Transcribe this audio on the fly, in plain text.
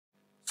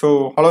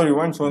So hello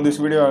everyone, so in this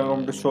video I'm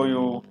going to show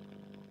you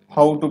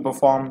how to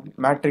perform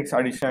matrix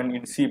addition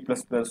in C++.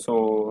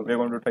 So we're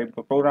going to type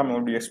the program, I'm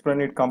going to explain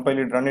it, compile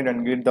it, run it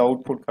and get the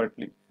output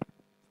correctly.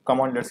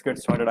 Come on, let's get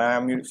started. I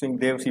am using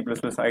Dev C++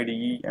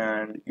 IDE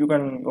and you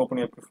can open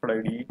your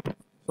preferred IDE.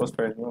 So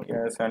spell new,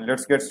 yes, and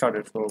let's get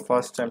started. So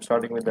first I'm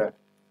starting with the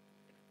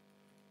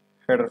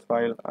header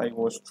file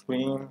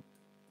iostream,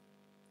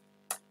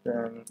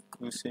 then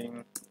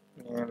using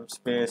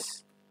namespace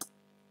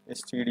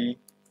std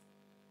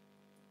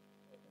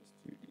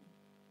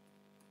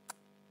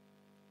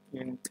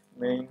int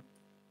main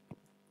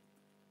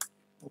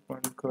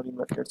open curly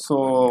bracket.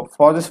 So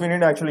for this we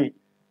need actually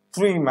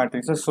three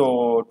matrices.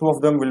 So two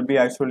of them will be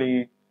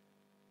actually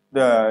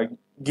the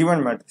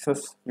given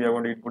matrices. We are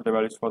going to input the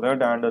values for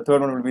that, and the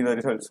third one will be the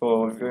result.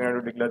 So we have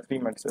to declare three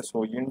matrices.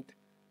 So int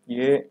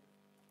a,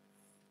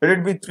 let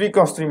it be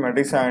 3x3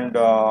 matrix, and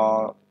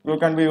you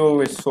can be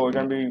always, so you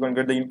can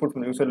get the input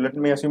from the user. Let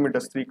me assume it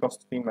as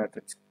 3x3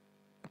 matrix.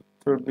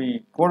 So it will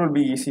be code will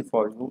be easy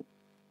for you.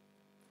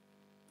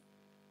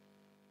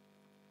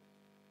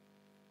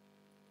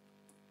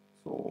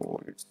 So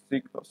it's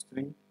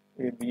 3x3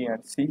 a, b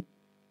and c.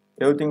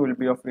 Everything will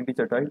be of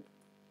integer type.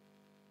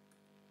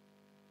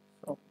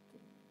 So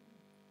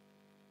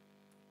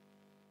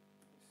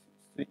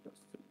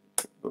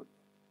 3x3. Good.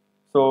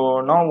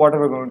 So now what we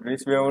are going to do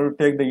is we are going to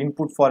take the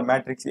input for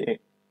matrix A.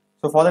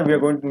 So for that we are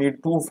going to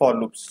need two for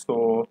loops.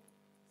 So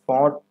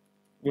for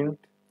int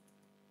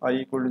I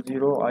equal to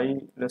 0, I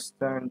less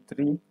than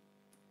 3,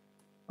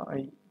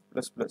 I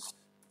plus plus.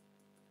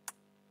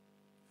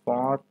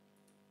 For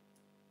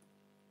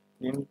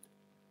int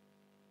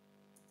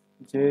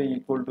j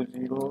equal to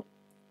 0,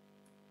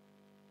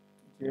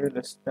 j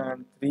less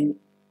than 3,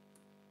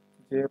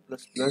 j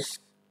plus plus.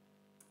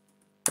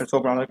 Let's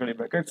open another curly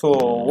bracket. So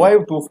why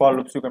two for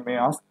loops, you can may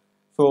ask.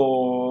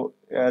 So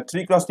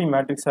 3x3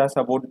 matrix has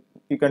about,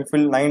 you can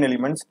fill 9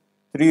 elements,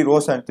 3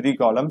 rows and 3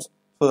 columns.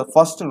 So the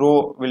first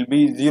row will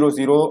be 0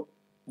 0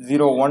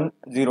 0 1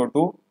 0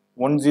 2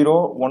 1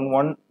 0 1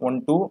 1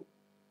 1 2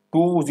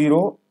 2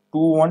 0 2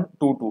 1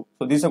 2 2.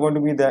 So these are going to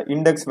be the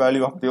index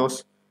value of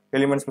those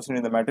elements present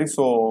in the matrix.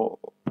 So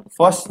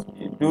first,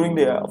 during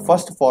the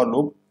first for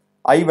loop,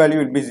 I value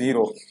will be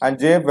 0 and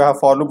j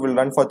for loop will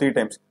run for 3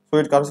 times. So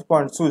it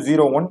corresponds to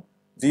 0 1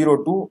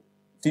 0 2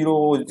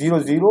 0 0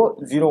 0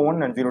 0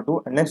 1 and 0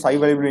 2, and next I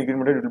value will be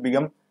incremented, it will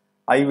become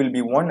I will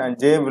be 1 and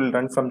j will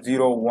run from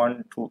 0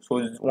 1 2. So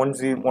 1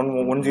 0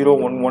 1 1 0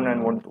 1 1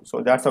 and 1 2.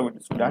 So that's how it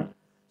is done.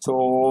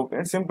 So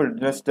it's simple,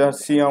 just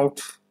see out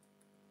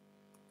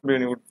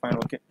really would find.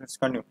 Okay, let's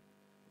continue.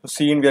 So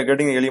see, we are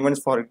getting the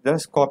elements for it.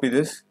 Just copy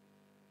this.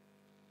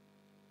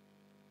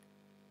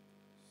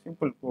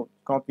 Simple code.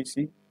 Copy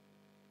C.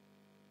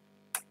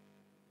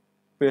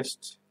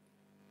 Paste.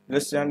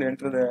 Let's and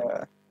enter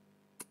the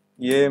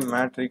A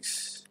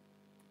matrix.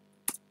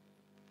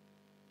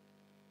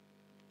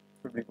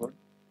 Should be good.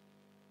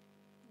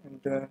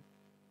 Enter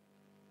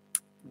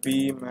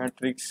B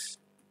matrix.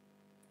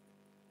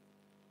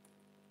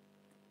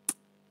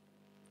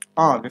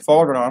 We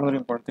forgot another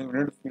important thing. We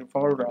need to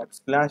forward to add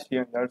slash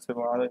here. That's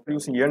another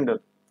using endl.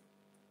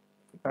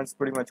 That's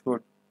pretty much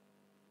good.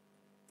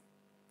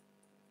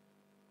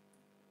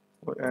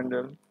 So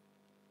endl.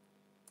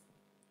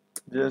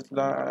 Just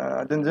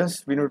then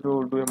just we need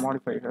to do a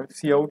modify. Right?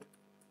 See out.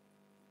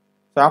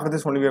 So after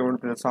this only we are going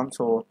to do the sum.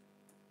 So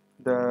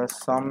the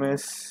sum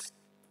is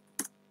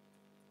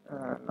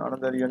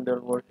another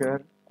endl over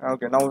here.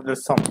 Okay, now the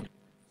sum.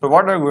 So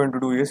what we are going to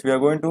do is we are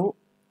going to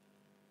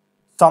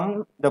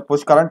sum the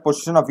current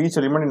position of each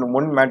element in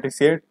one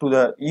matrix A to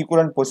the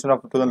equivalent position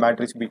of to the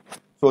matrix B.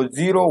 So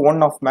 0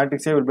 1 of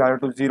matrix A will be added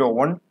to 0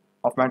 1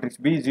 of matrix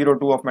B, 0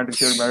 2 of matrix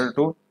A will be added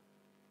to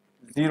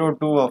 0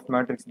 2 of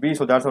matrix B.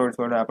 So that's how it's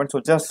going to happen. So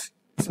just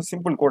it's a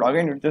simple code.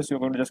 Again, you're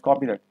going to just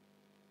copy that.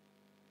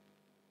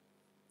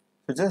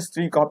 So just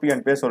copy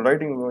and paste. So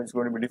writing is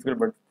going to be difficult,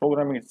 but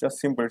programming is just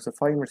simple. It's a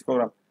 5 minutes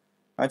program.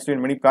 Actually,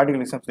 in many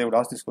practical exams they would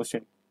ask this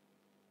question.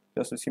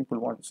 Just a simple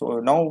one.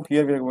 So now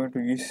here we are going to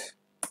use.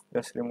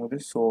 Just remove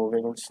this. So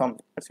we're going to sum.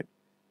 That's it.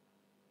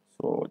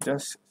 So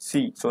just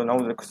C. So now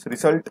the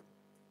result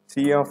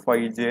C of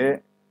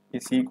ij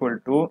is equal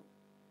to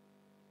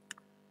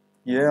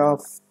A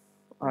of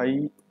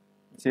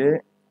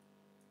ij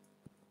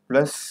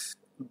plus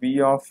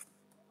B of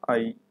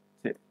ij.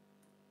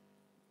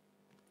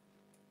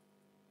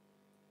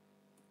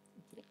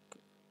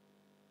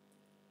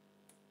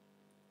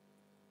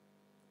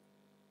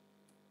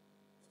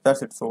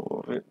 That's it.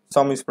 So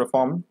sum is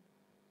performed.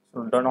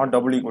 So not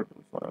double equal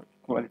to for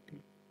equality.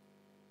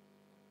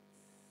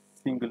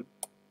 Single.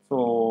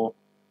 So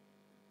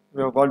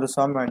we have got the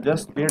sum and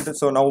just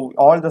so now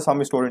all the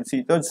sum is stored in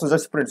C. So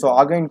just print. So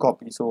again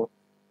copy. So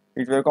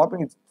if we are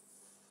copying it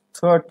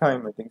third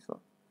time, I think so.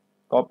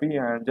 Copy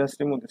and just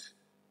remove this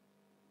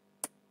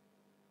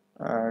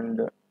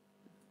and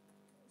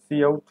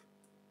see out.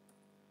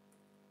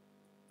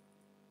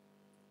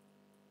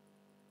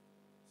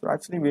 So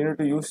actually we need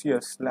to use here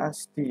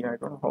 /t. I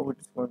don't know how it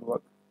is going to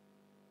work.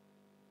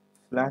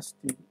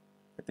 /t.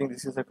 I think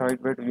this is the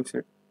correct way to use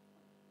it.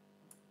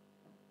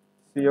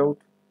 cout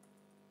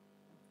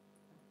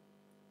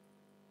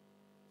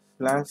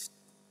slash,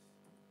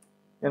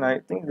 and I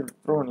think it will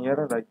throw an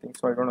error, I think,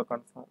 so I don't know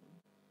confirm.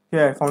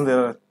 Yeah, I found the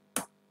error.